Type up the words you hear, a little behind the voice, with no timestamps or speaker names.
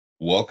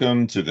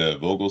Welcome to the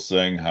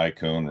Vogelsang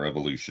HiCone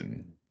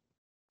revolution.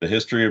 The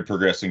history of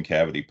progressing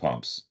cavity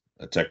pumps,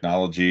 a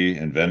technology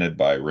invented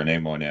by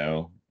René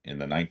Monod in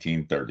the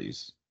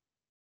 1930s.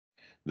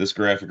 This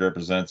graphic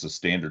represents a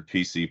standard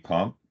PC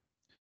pump.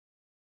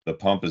 The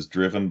pump is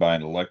driven by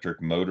an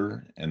electric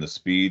motor, and the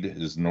speed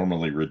is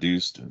normally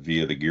reduced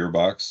via the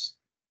gearbox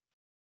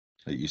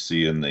that you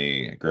see in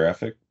the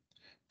graphic.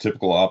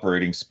 Typical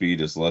operating speed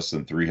is less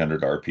than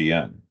 300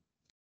 RPM.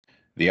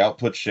 The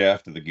output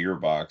shaft of the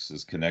gearbox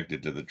is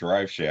connected to the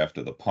drive shaft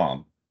of the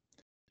pump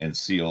and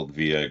sealed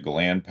via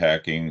gland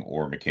packing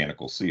or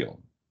mechanical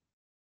seal.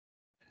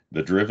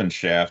 The driven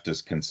shaft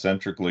is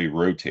concentrically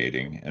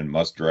rotating and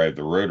must drive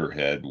the rotor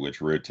head,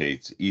 which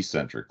rotates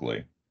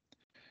eccentrically.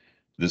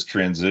 This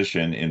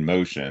transition in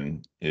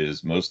motion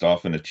is most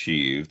often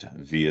achieved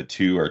via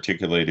two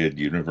articulated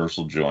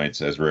universal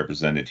joints as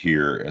represented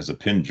here as a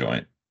pin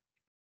joint.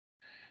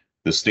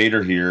 The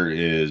stator here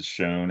is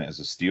shown as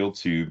a steel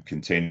tube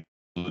containing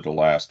fluid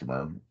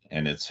elastomer,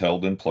 and it's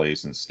held in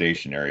place and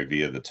stationary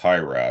via the tie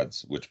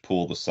rods, which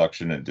pull the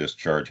suction and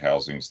discharge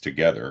housings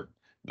together,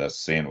 thus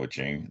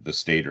sandwiching the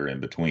stator in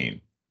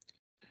between.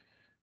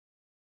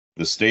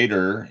 The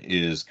stator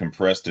is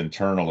compressed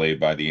internally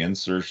by the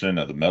insertion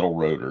of the metal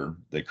rotor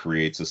that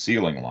creates a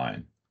sealing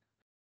line.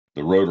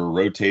 The rotor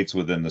rotates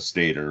within the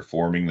stator,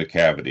 forming the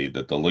cavity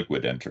that the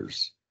liquid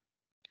enters.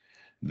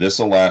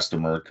 This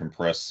elastomer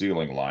compressed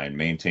sealing line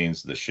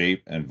maintains the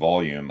shape and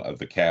volume of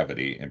the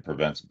cavity and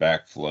prevents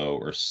backflow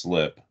or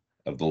slip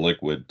of the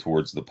liquid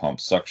towards the pump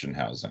suction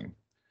housing,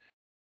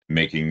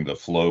 making the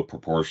flow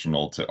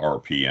proportional to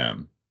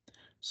RPM.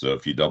 So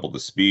if you double the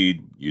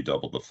speed, you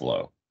double the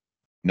flow.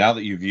 Now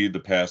that you've viewed the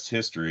past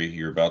history,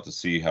 you're about to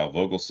see how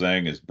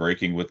Vogelsang is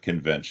breaking with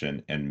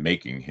convention and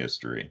making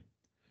history.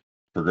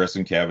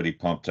 Progressing cavity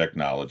pump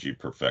technology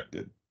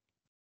perfected.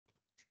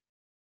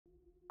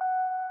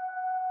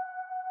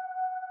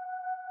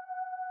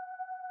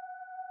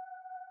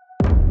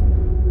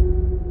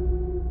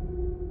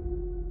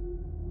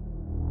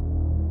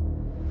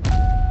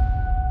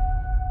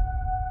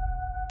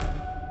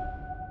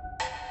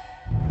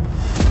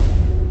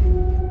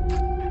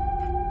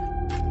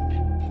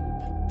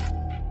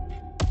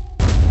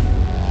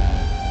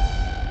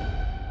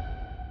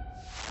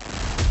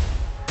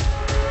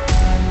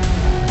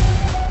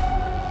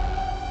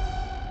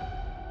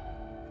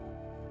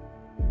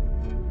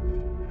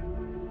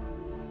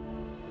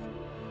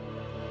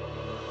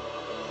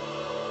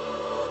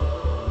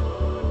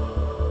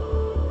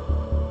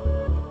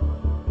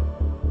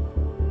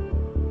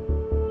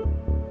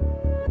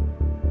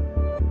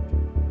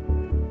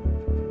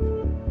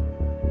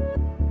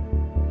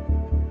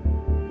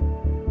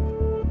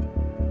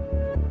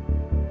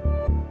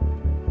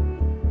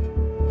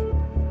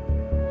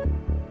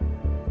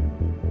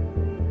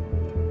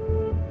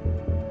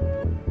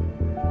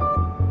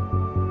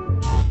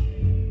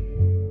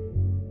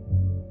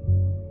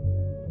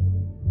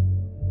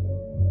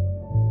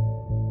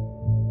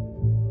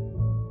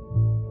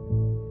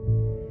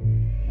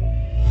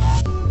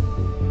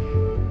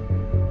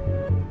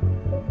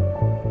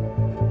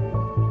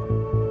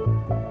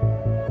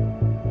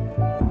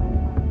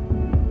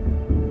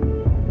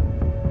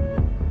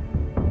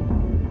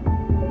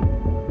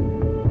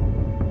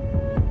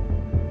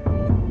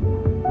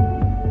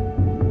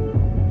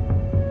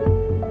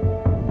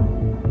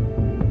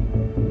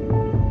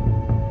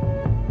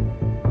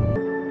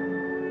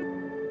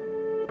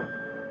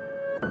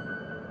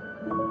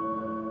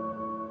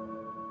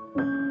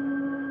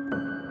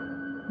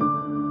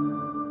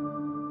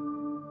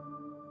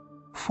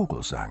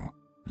 Vogelsang,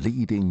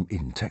 leading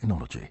in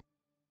technology.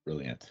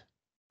 Brilliant.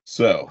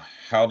 So,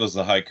 how does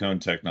the HiCone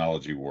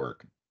technology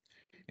work?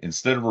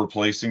 Instead of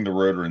replacing the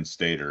rotor and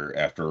stator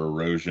after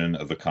erosion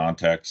of the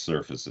contact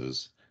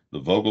surfaces,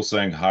 the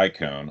Vogelsang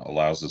HiCone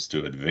allows us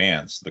to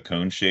advance the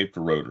cone-shaped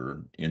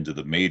rotor into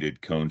the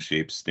mated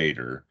cone-shaped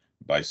stator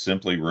by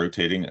simply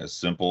rotating a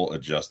simple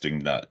adjusting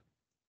nut.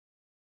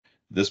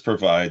 This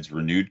provides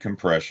renewed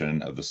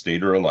compression of the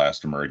stator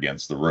elastomer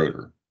against the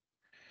rotor.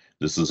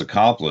 This is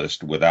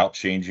accomplished without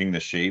changing the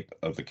shape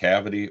of the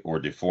cavity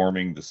or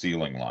deforming the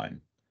sealing line.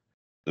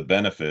 The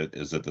benefit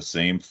is that the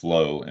same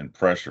flow and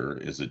pressure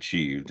is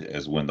achieved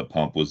as when the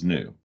pump was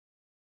new.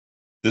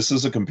 This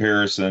is a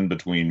comparison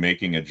between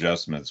making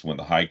adjustments when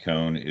the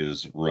HiCone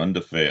is run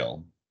to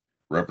fail,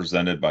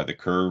 represented by the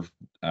curved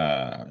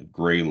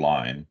gray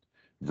line,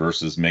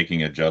 versus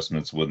making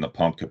adjustments when the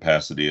pump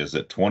capacity is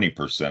at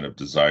 20% of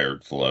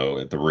desired flow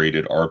at the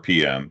rated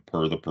RPM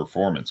per the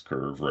performance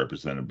curve,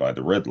 represented by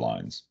the red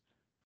lines.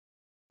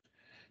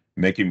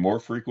 Making more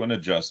frequent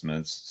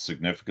adjustments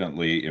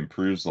significantly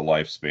improves the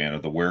lifespan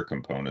of the wear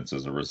components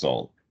as a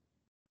result.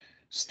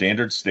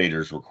 Standard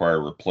stators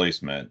require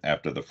replacement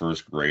after the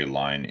first gray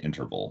line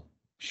interval,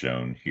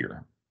 shown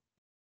here.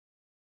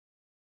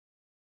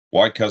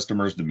 Why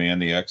customers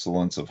demand the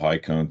excellence of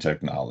HiCone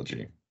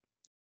technology.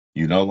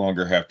 You no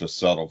longer have to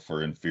settle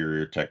for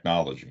inferior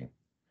technology.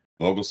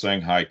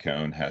 Vogelsang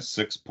HiCone has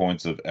 6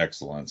 points of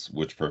excellence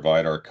which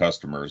provide our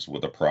customers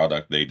with a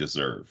product they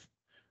deserve: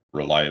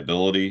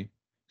 reliability,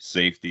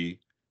 safety,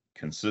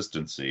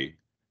 consistency,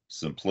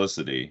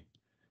 simplicity,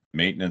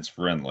 maintenance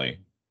friendly,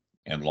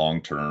 and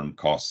long-term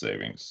cost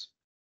savings.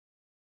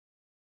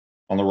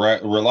 On the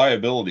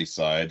reliability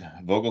side,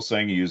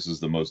 Vogelsang uses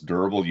the most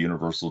durable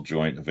universal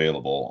joint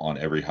available on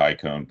every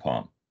HiCone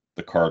pump,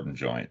 the carbon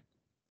joint.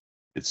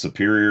 It's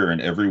superior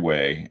in every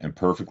way and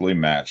perfectly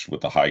matched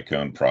with the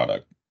HiCone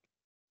product.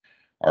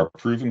 Our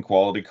proven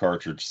quality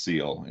cartridge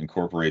seal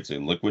incorporates a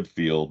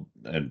liquid-filled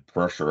and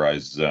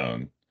pressurized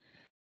zone,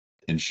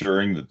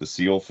 ensuring that the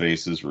seal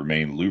faces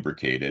remain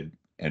lubricated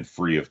and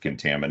free of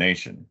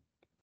contamination.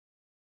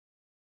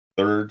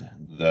 Third,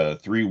 the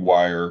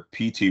 3-wire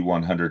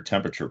PT100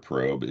 temperature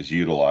probe is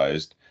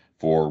utilized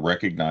for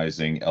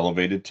recognizing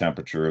elevated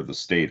temperature of the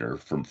stator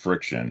from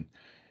friction,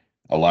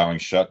 allowing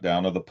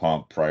shutdown of the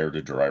pump prior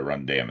to dry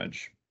run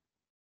damage.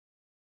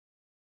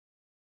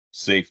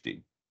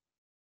 Safety.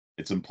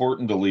 It's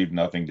important to leave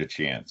nothing to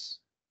chance.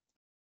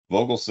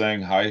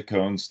 Vogelsang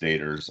HiCone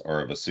stators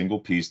are of a single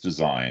piece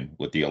design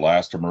with the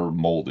elastomer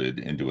molded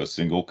into a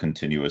single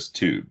continuous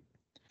tube.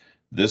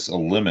 This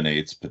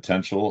eliminates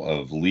potential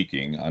of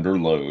leaking under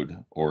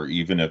load or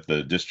even if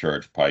the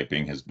discharge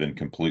piping has been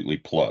completely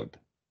plugged.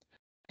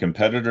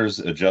 Competitors'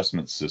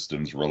 adjustment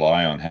systems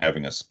rely on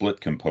having a split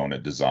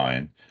component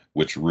design,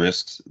 which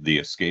risks the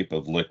escape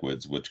of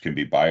liquids which can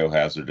be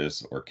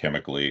biohazardous or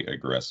chemically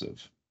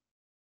aggressive.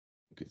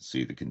 You can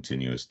see the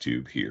continuous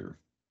tube here.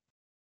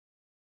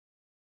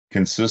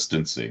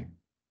 Consistency.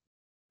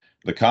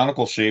 The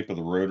conical shape of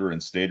the rotor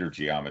and stator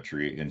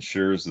geometry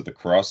ensures that the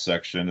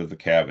cross-section of the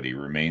cavity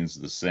remains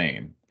the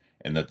same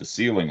and that the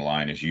sealing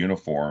line is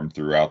uniform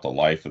throughout the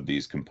life of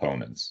these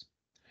components.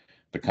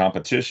 The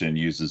competition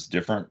uses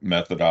different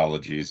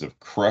methodologies of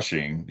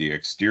crushing the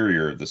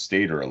exterior of the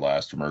stator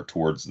elastomer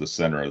towards the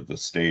center of the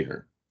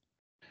stator.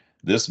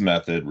 This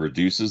method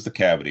reduces the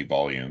cavity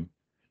volume,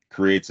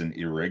 creates an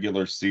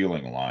irregular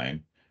sealing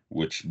line,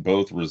 which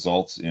both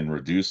results in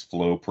reduced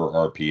flow per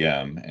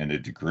RPM and a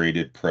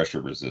degraded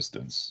pressure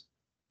resistance.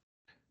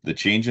 The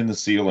change in the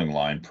sealing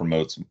line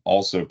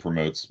also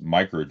promotes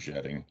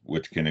microjetting,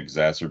 which can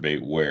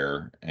exacerbate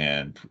wear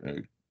and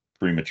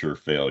premature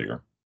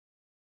failure.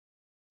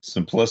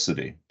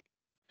 Simplicity.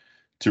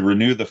 To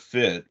renew the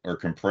fit or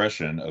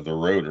compression of the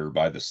rotor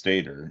by the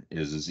stator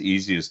is as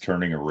easy as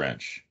turning a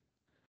wrench.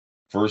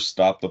 First,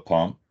 stop the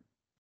pump.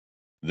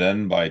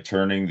 Then, by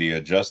turning the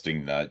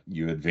adjusting nut,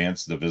 you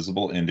advance the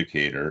visible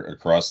indicator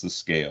across the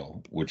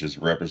scale, which is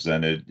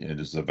represented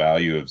as a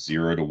value of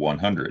 0 to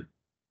 100.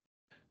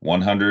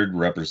 100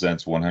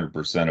 represents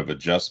 100% of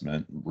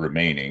adjustment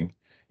remaining,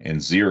 and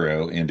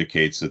 0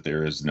 indicates that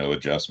there is no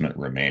adjustment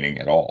remaining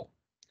at all.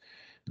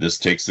 This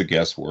takes the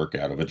guesswork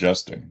out of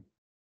adjusting.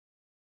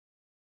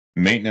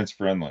 Maintenance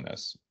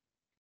friendliness.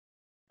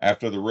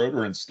 After the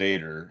rotor and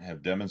stator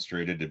have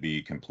demonstrated to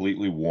be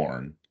completely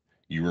worn,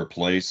 you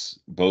replace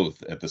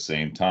both at the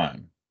same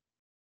time.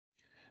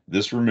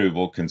 This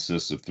removal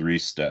consists of 3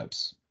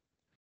 steps.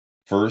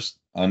 First,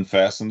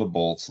 unfasten the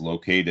bolts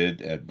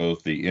located at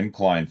both the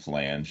inclined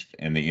flange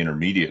and the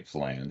intermediate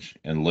flange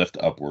and lift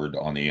upward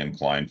on the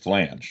inclined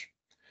flange.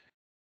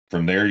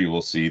 From there, you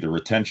will see the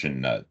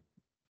retention nut.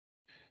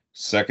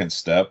 Second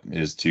step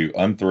is to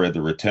unthread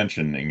the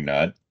retentioning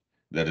nut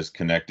that is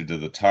connected to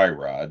the tie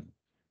rod,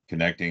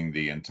 connecting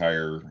the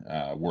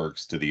entire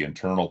works to the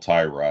internal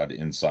tie rod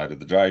inside of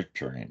the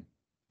drivetrain.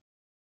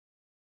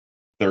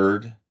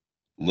 Third,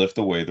 lift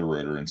away the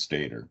rotor and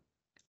stator.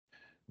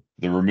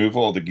 The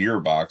removal of the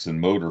gearbox and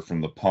motor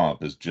from the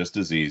pump is just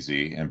as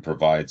easy and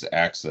provides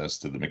access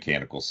to the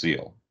mechanical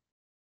seal.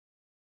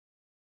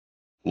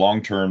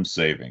 Long-term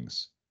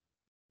savings.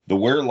 The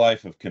wear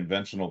life of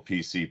conventional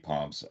PC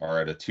pumps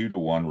are at a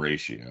 2-to-1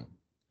 ratio,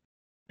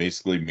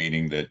 basically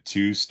meaning that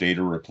 2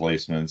 stator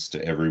replacements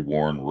to every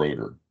worn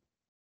rotor.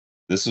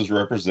 This is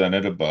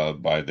represented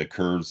above by the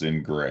curves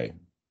in gray.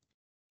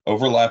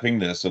 Overlapping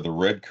this are the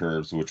red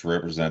curves, which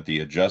represent the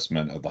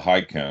adjustment of the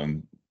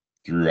HiCone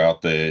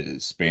throughout the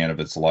span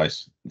of its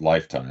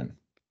lifetime.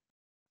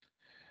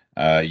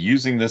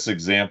 Using this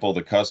example,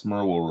 the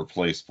customer will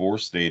replace 4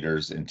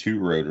 stators and 2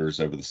 rotors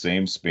over the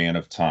same span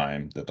of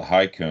time that the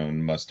HiCone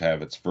must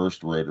have its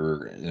first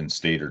rotor and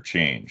stator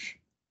change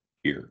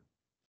here.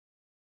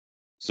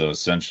 So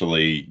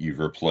essentially, you've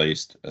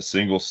replaced a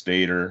single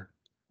stator,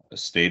 a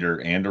stator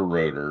and a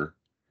rotor,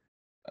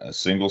 a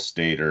single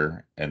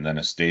stator, and then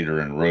a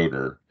stator and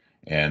rotor,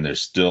 and there's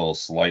still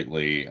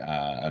slightly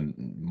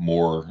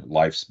more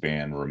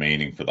lifespan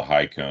remaining for the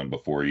HiCone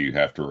before you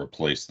have to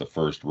replace the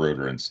first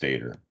rotor and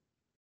stator.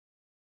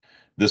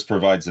 This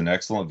provides an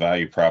excellent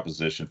value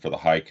proposition for the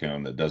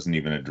HiCone that doesn't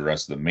even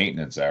address the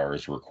maintenance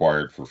hours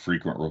required for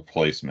frequent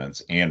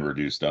replacements and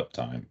reduced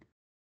uptime.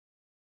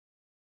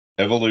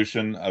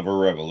 Evolution of a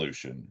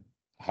revolution.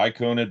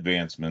 HiCone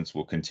advancements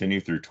will continue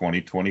through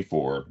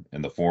 2024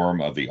 in the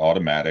form of the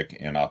automatic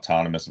and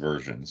autonomous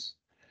versions.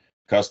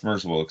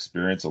 Customers will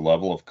experience a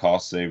level of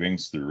cost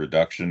savings through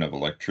reduction of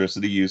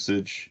electricity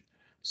usage,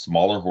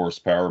 smaller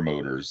horsepower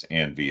motors,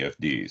 and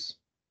VFDs.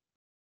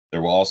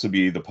 There will also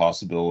be the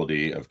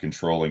possibility of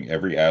controlling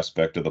every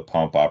aspect of the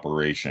pump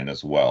operation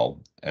as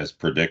well as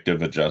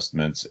predictive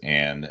adjustments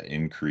and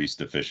increased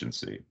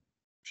efficiency,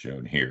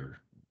 shown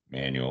here,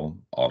 manual,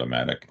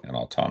 automatic, and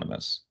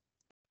autonomous.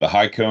 The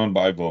HiCone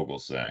by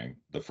Vogelsang,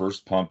 the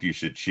first pump you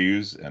should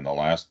choose and the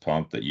last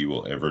pump that you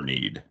will ever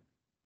need.